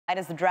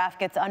as the draft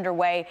gets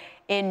underway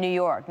in New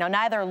York. Now,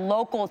 neither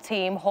local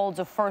team holds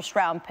a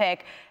first-round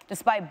pick,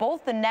 despite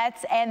both the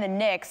Nets and the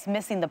Knicks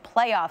missing the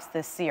playoffs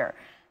this year.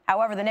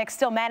 However, the Knicks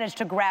still managed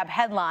to grab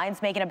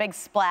headlines, making a big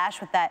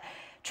splash with that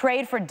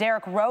trade for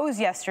Derrick Rose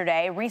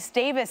yesterday. Reese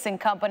Davis and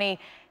company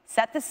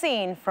set the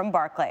scene from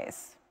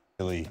Barclays.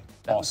 Really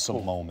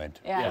awesome moment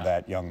for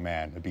that young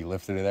man to be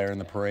lifted there in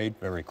the parade.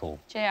 Very cool.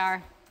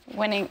 JR.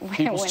 Winning.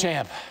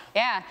 Champ.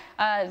 Yeah.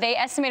 They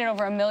estimated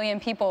over 1 million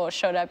people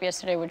showed up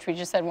yesterday, which we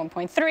just said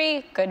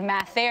 1.3. Good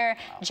math there.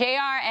 Wow.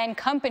 JR and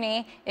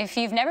company, if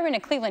you've never been to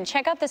Cleveland,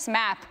 check out this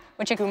map.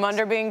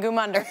 Gumunder being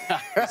Gumunder.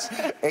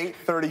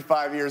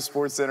 8:35 here,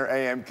 Sports Center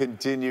AM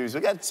continues.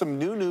 We got some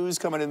new news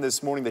coming in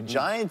this morning. The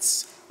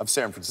Giants of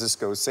San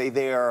Francisco say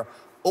they are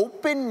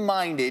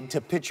open-minded to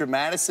pitcher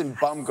Madison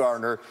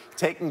Bumgarner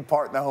taking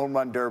part in the home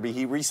run derby.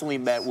 He recently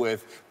met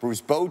with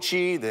Bruce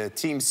Bochy, the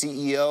team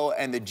CEO,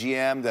 and the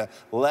GM to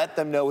let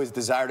them know his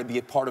desire to be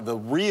a part of the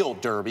real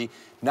derby,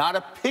 not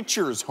a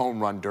pitcher's home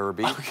run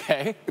derby.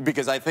 Okay.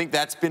 Because I think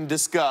that's been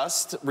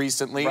discussed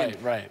recently.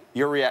 Right.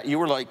 You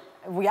were like,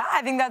 yeah,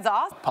 I think that's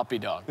awesome. Puppy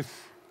dog.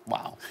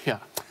 Wow. Yeah.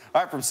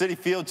 All right, from Citi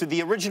Field to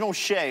the original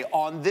Shea.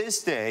 On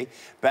this day,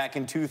 back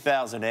in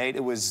 2008, it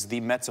was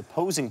the Mets'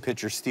 opposing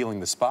pitcher stealing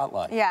the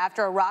spotlight. Yeah,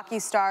 after a rocky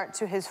start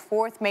to his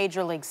 4th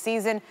Major League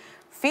season,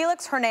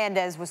 Felix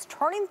Hernandez was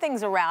turning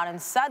things around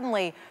and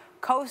suddenly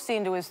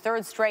coasting to his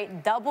 3rd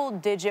straight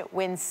double-digit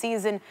win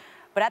season.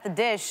 But at the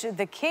dish,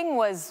 the King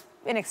was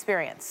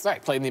inexperienced. Right,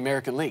 played in the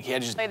American League. He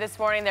had just... Play this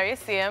morning, there you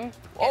see him.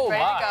 Oh,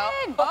 ready my.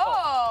 to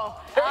go.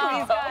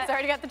 He's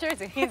already got the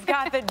jersey. He's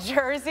got the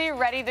jersey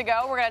ready to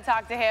go. We're going to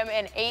talk to him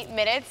in 8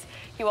 minutes.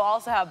 He will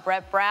also have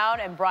Brett Brown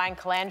and Brian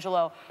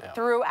Colangelo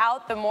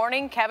throughout the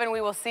morning. Kevin,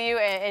 we will see you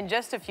in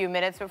just a few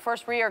minutes. But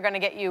first, we are going to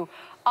get you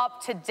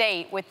up to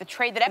date with the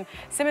trade that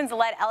Simmons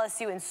led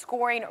LSU in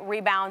scoring,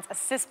 rebounds,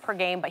 assists per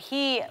game, but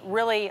he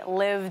really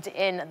lived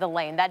in the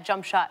lane. That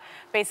jump shot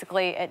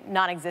basically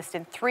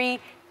non-existent. 3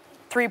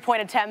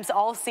 3-point attempts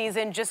all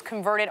season, just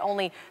converted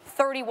only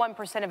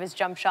 31% of his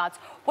jump shots.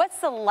 What's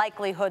the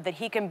likelihood that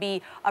he can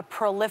be a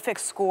prolific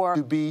scorer?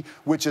 To be,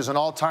 which is an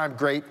all-time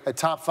great, a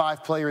top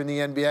 5 player in the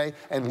NBA,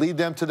 and lead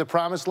them to the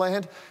promised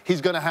land,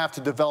 he's going to have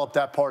to develop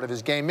that part of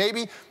his game.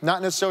 Maybe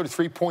not necessarily the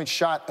 3-point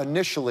shot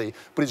initially,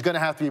 but he's going to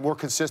have to be a more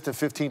consistent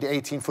 15 to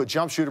 18-foot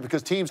jump shooter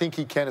because teams think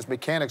he can. His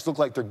mechanics look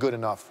like they're good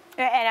enough.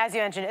 And as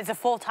you mentioned, it's a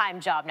full-time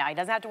job now. He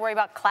doesn't have to worry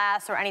about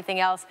class or anything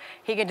else.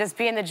 He can just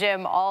be in the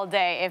gym all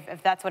day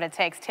if that's what it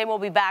takes. Tim will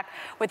be back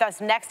with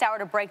us next hour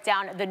to break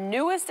down the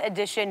newest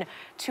addition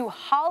to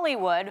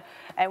Hollywood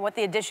and what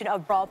the addition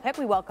of Brawl Pick.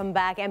 We welcome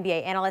back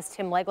NBA analyst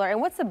Tim Legler.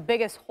 And what's the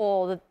biggest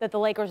hole that the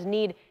Lakers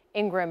need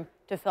Ingram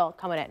to fill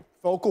coming in?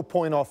 Focal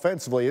point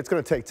offensively, it's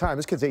going to take time.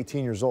 This kid's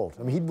 18 years old.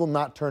 I mean, he will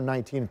not turn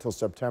 19 until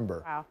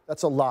September. Wow.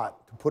 That's a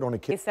lot to put on a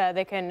kid. He said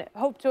they can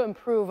hope to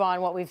improve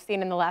on what we've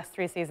seen in the last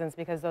 3 seasons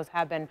because those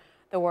have been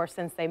the worst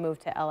since they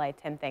moved to LA.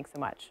 Tim, thanks so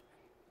much.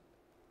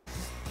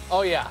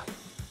 Oh, yeah.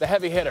 The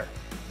heavy hitter.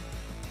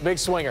 Big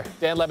swinger,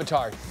 Dan Le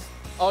Batard.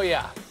 Oh,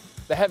 yeah.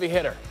 The heavy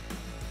hitter.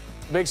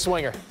 Big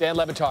swinger, Dan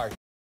Le Batard.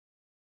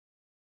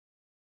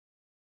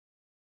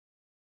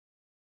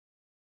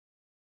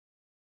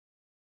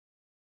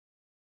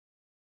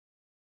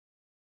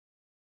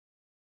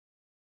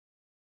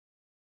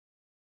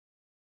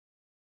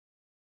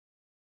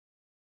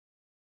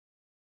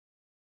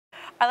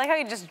 I like how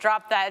you just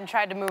dropped that and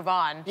tried to move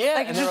on. Yeah.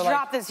 Like, you just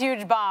dropped this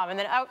huge bomb, and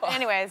then,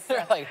 anyways.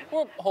 They're like,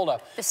 well, hold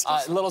up.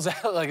 Little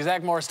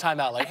Zach Morris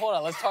timeout. Like, hold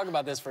on, let's talk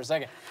about this for a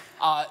second.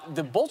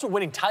 The Bulls were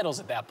winning titles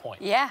at that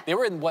point. Yeah. They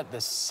were in, what, the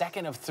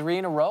 2nd of 3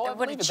 in a row? That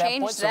would have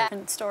changed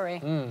that story.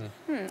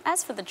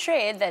 As for the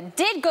trade that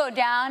did go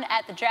down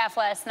at the draft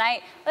last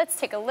night, let's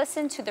take a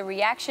listen to the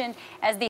reaction as the